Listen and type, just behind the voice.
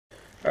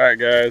Alright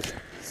guys,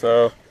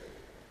 so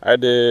I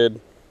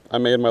made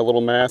my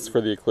little mask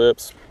for the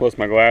Eclipse, plus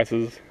my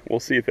glasses.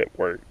 We'll see if it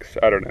works,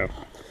 I don't know.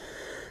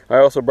 I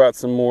also brought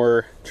some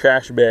more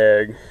trash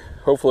bag.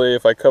 Hopefully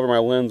if I cover my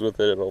lens with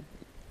it, it'll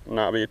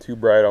not be too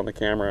bright on the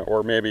camera,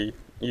 or maybe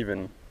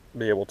even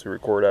be able to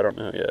record, I don't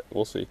know yet,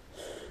 we'll see.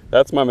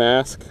 That's my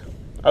mask.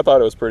 I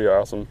thought it was pretty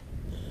awesome.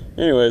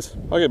 Anyways,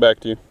 I'll get back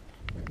to you.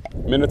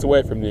 Minutes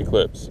away from the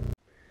eclipse.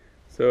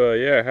 So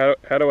yeah,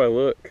 how do I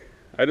look?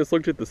 I just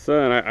looked at the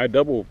sun. I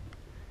double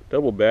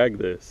bagged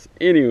this.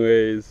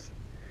 Anyways,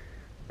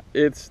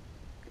 I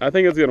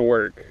think it's gonna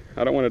work.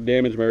 I don't want to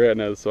damage my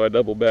retinas, so I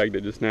double bagged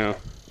it just now.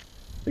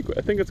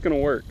 I think it's gonna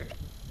work.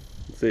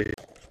 Let's see.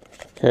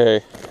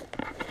 Okay.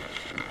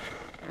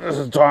 This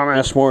is Tom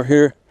Ashmore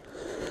here.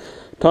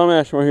 Tom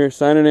Ashmore here,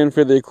 signing in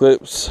for the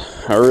eclipse.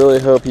 I really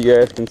hope you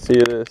guys can see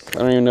this. I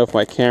don't even know if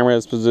my camera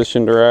is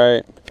positioned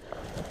right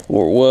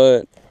or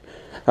what.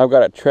 I've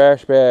got a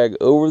trash bag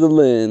over the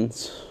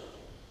lens,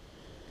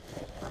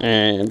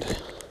 and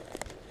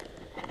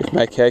if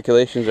my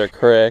calculations are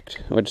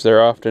correct, which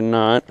they're often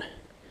not,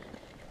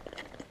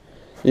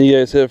 you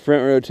guys have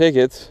front row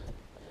tickets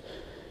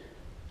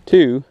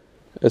to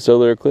a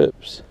solar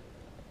eclipse.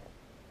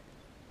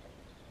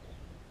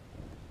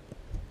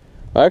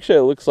 Actually,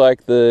 it looks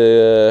like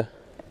I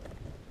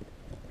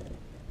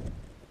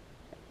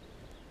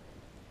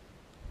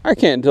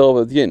can't tell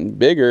if it's getting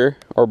bigger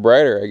or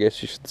brighter, I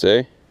guess you should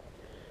say.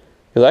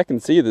 Because I can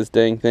see this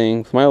dang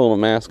thing with my little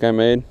mask I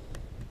made.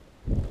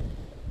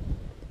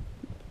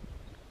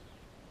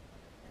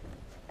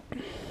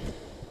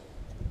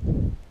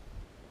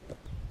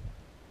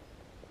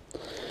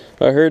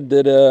 I heard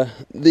that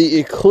the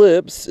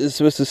eclipse is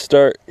supposed to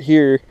start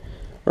here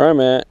where I'm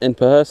at in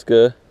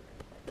Pawhuska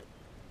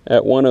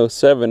at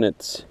 1:07.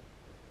 It's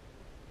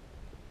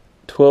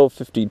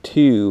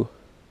 12:52.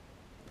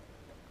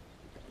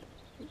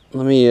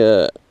 Let me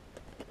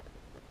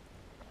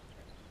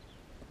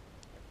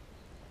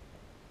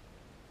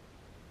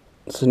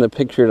send a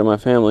picture to my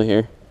family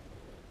here.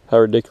 How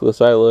ridiculous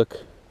I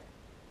look.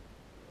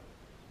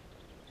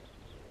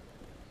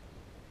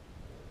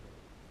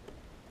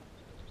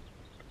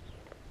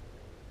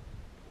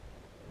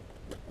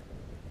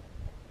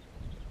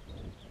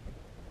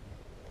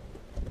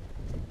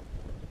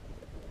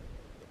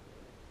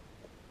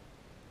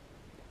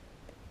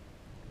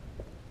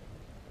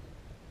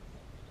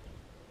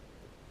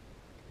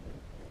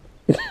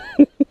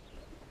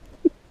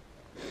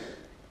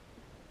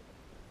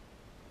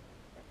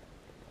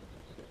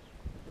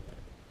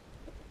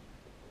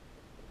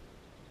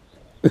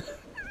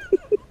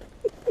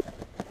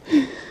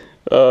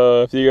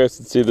 If you guys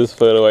can see this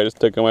photo I just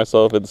took of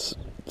myself, it's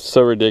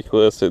so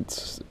ridiculous.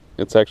 It's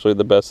actually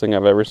the best thing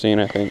I've ever seen,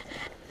 I think.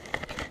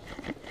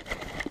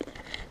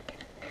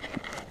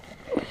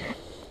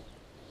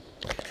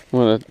 I'm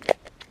gonna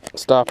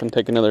stop and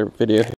take another video.